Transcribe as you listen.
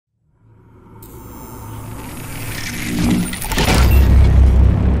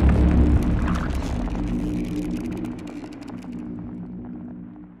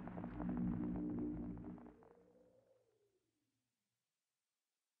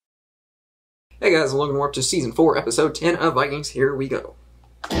Hey guys, and welcome more to Season 4, Episode 10 of Vikings. Here we go.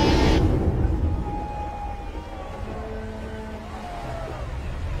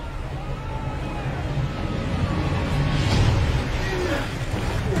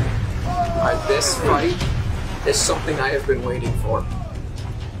 Alright, this fight is something I have been waiting for.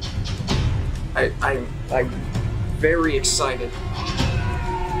 I'm very excited.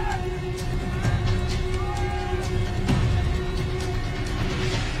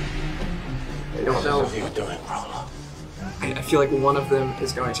 I don't know. What are you doing, Rolo? I feel like one of them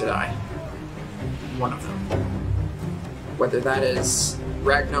is going to die. One of them. Whether that is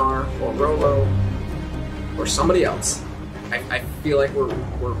Ragnar or Rolo or somebody else. I feel like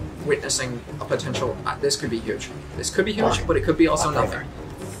we're witnessing a potential. This could be huge. This could be huge, but it could be also nothing.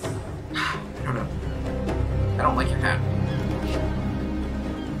 I don't know. I don't like your hat.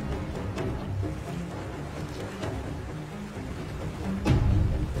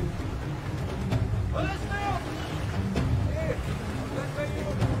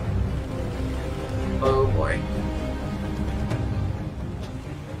 Oh boy.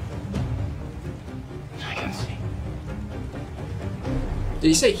 I can see. Did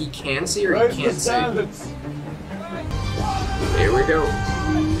he say he can see or he can't see? Here we go.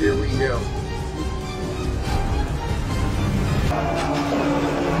 Here we go.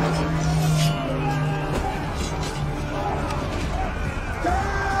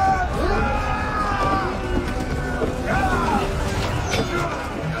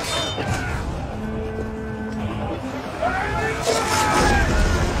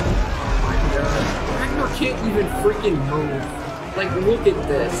 Ragnar can't even freaking move. Like, look at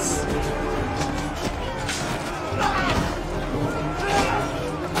this.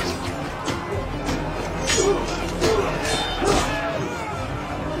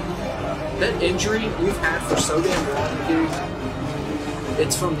 That injury you've had for so damn long, dude.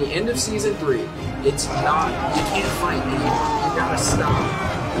 It's from the end of Season 3. It's not, you can't fight anymore. You gotta stop.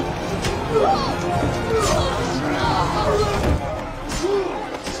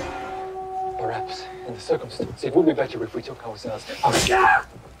 Perhaps, in the circumstance, it would be better if we took ourselves out.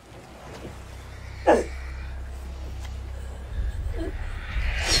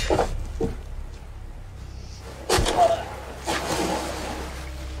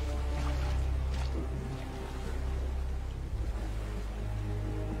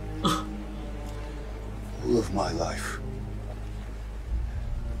 All of my life,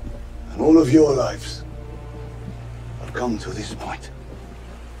 and all of your lives, have come to this point.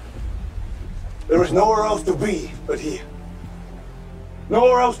 There is nowhere else to be but here.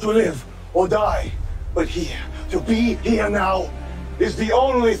 Nowhere else to live or die but here. To be here now is the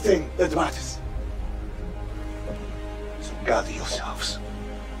only thing that matters. So gather yourselves.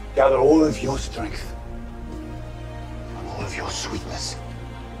 Gather all of your strength and all of your sweetness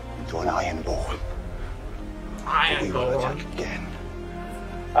into an iron ball. We will attack again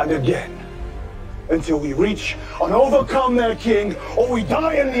and again until we reach and overcome their king, or we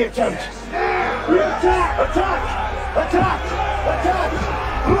die in the attempt. We attack! Attack! Attack! Attack!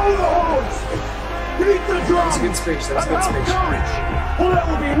 Blow the horns! Beat the drum! That's a good speech. That's a good speech. Courage! Or there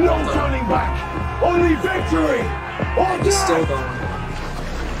will be no turning back! Only victory! Or He's death! still going.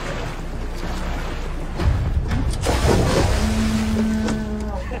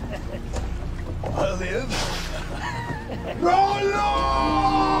 I live.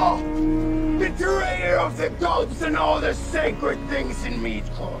 Rolo! Betrayer of the gods and all the sacred things in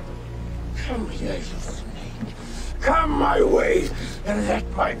Midgard. Come here, you snake. Come my way and let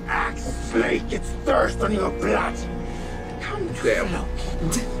my axe slake its thirst on your blood. Come to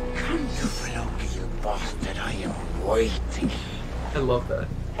Floki. Come to Floki, you bastard. I am waiting. I love that.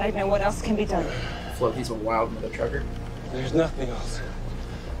 I don't know what else can be done. Floki's a wild mother trucker. There's nothing else.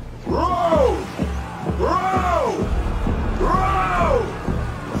 Row! Row! Row!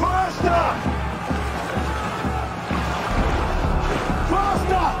 Faster!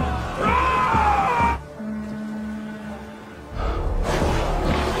 Faster! Ah!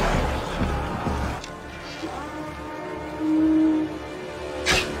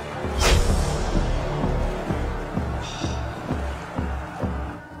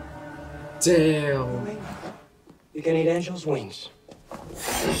 Damn. You can eat angel's wings.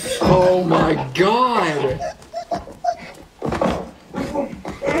 Oh my god!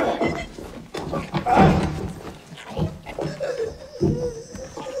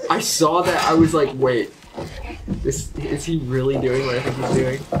 I saw that, I was like, wait. Is he really doing what I think he's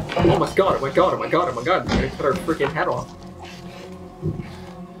doing? Oh my god, oh my god, oh my god, oh my god, we're gonna cut our freaking head off.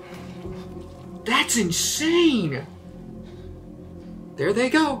 That's insane! There they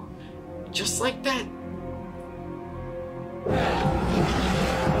go. Just like that.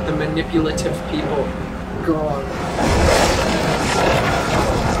 The manipulative people gone.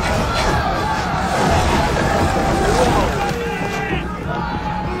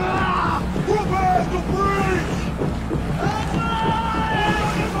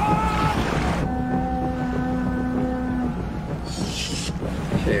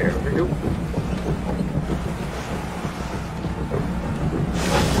 Here we go.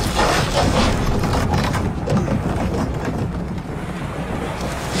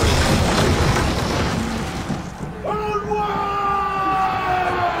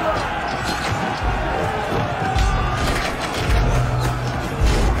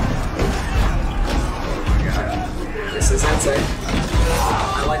 This is insane.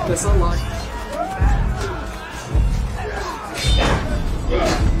 I like this a lot.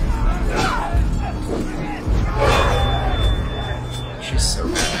 She's so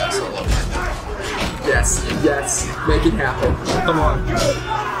badass. I love her. Yes, yes, make it happen. Come on.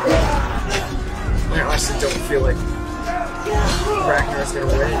 I honestly don't feel like Ragnar's gonna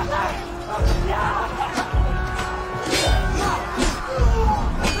win.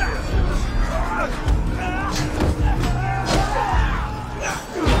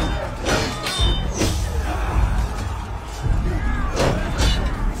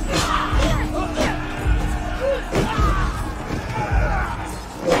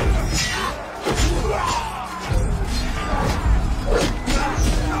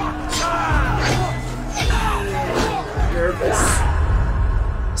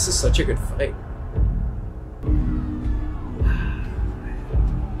 This is such a good fight.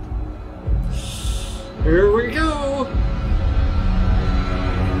 Here we go!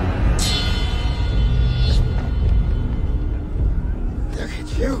 Look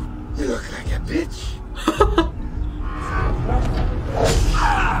at you. You look like a bitch.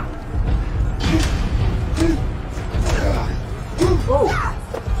 Oh!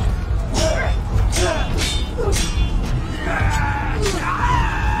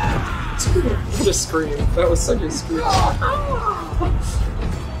 What a scream. That was such a scream.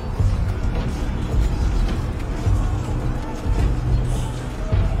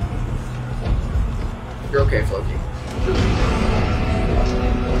 You're okay, Floki.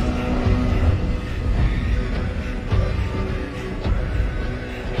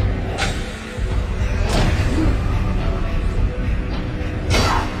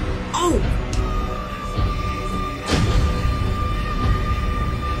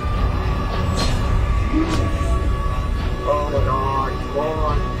 Oh my god, come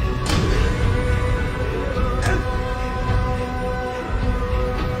on.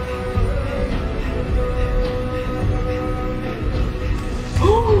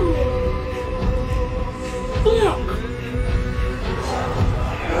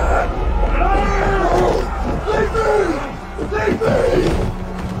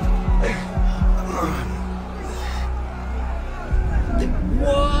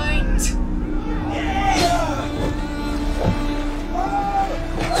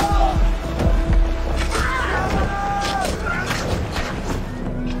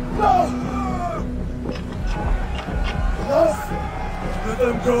 Let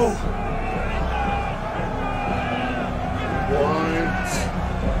them go. What?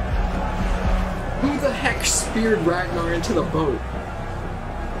 Who the heck speared Ragnar into the boat?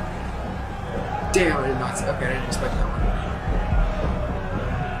 Damn, I did not see. Okay, I didn't expect that one.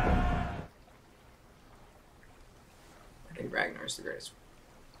 I think Ragnar's the greatest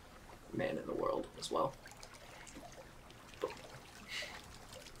man in the world as well.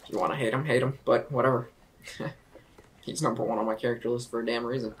 If you want to hate him, but whatever. He's number one on my character list for a damn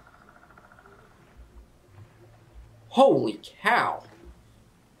reason. Holy cow!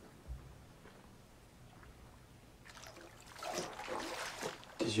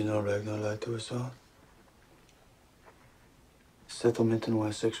 Did you know Ragnar lied to us all? The settlement in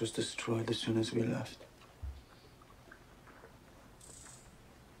Wessex was destroyed as soon as we left.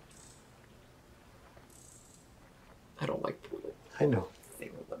 I don't like Poodle. I know.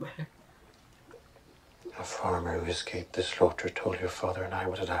 Them. A farmer who escaped the slaughter told your father and I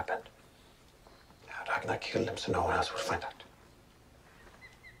what had happened. Ragnar killed him so no one else would find out.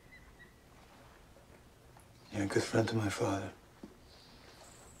 You're a good friend to my father.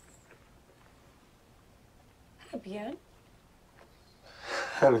 Björn?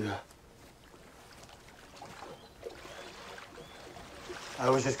 Helga. I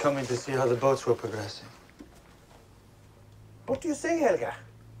was just coming to see how the boats were progressing. What do you say, Helga?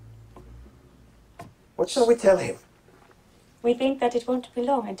 What shall we tell him? We think that it won't be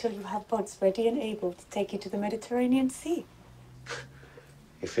long until you have boats ready and able to take you to the Mediterranean Sea.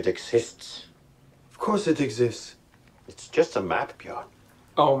 If it exists. Of course it exists. It's just a map, Björn.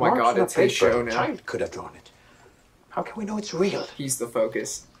 Oh my Marks god, on it's a his paper. show A now. child could have drawn it. How can we know it's real? He's the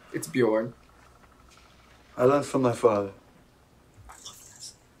focus. It's Bjorn. I learned from my father.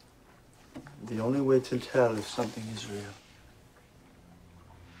 The only way to tell if something is real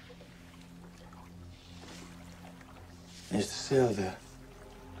is to sail there.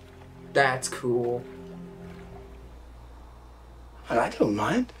 That's cool. And I don't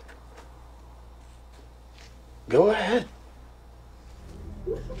mind. Go ahead.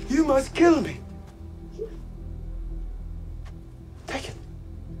 You must kill me. Take it.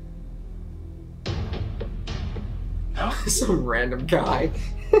 No. Some random guy.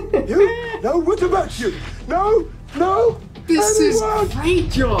 You? No, what about you? No, no. This anyone? is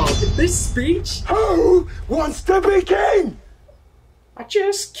great, job. This speech. Who wants to be king? I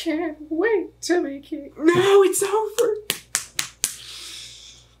just can't wait to be king. No, it's over.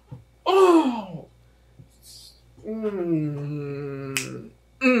 Oh. Mmm.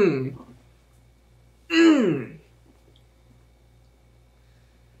 Mmm. Mmm.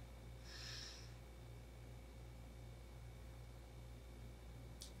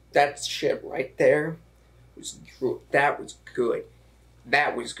 That shit right there was that was good.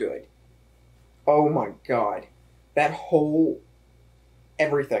 That was good. Oh my god. That whole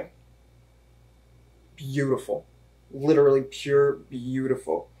everything. Beautiful. Literally pure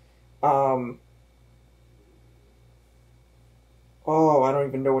beautiful. Oh, I don't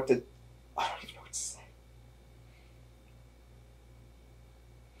even know what to say.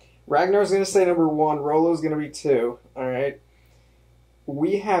 Ragnar's gonna say number 1, Rollo's gonna be 2. Alright.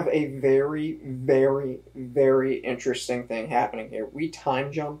 We have a very, very, very interesting thing happening here. We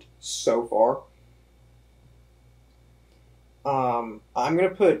time jumped so far. I'm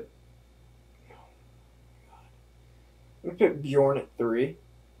gonna put Bjorn at 3.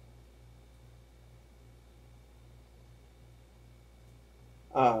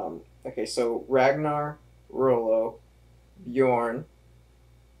 Okay, so Ragnar, Rollo, Bjorn,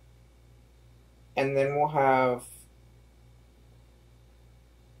 and then we'll have.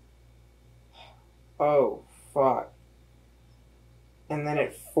 Oh, fuck. And then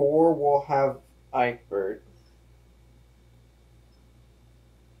at 4, we'll have Eikbert.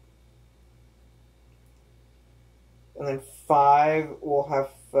 And then 5, we'll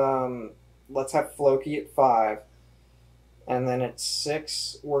have, let's have Floki at 5. And then at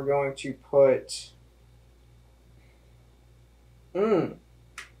 6, we're going to put,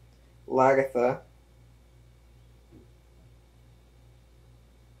 Lagatha.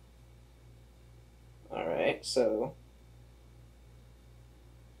 Alright, so.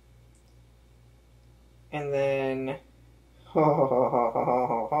 And then.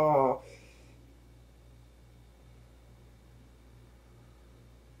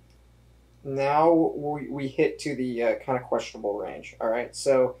 Now we hit to the kind of questionable range. Alright,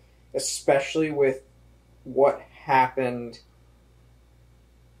 so especially with what happened,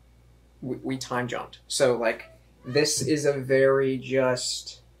 we time jumped. So, like, this is a very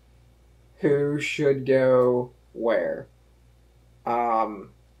just. Who should go where?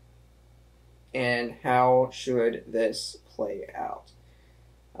 And how should this play out?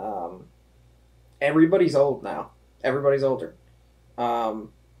 Everybody's old now. Everybody's older. The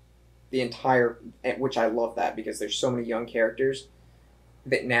entire, which I love that because there's so many young characters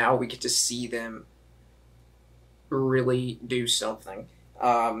that now we get to see them really do something.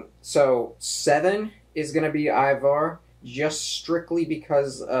 So 7 is going to be Ivar, just strictly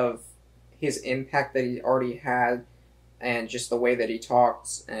because of his impact that he already had and just the way that he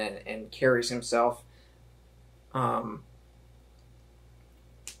talks and carries himself.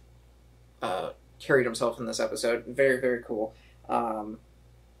 Carried himself in this episode. Very, very cool.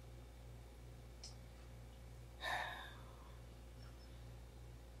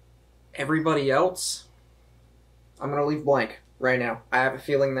 Everybody else, I'm going to leave blank right now. I have a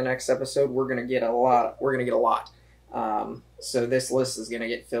feeling the next episode we're going to get a lot. So this list is going to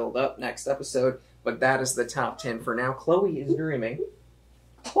get filled up next episode, but that is the top 10 for now. Chloe is dreaming.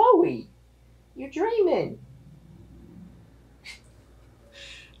 Chloe, you're dreaming.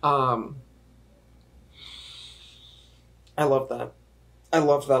 I love that. I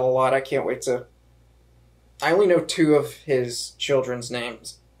love that a lot. I can't wait to. I only know 2 of his children's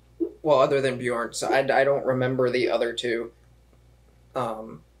names. Well, other than Bjorn, so I don't remember the other 2.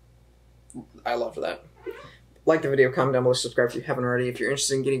 I loved that. Like the video, comment down below, subscribe if you haven't already. If you're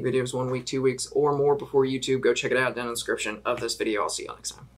interested in getting videos 1 week, 2 weeks, or more before YouTube, go check it out down in the description of this video. I'll see you all next time.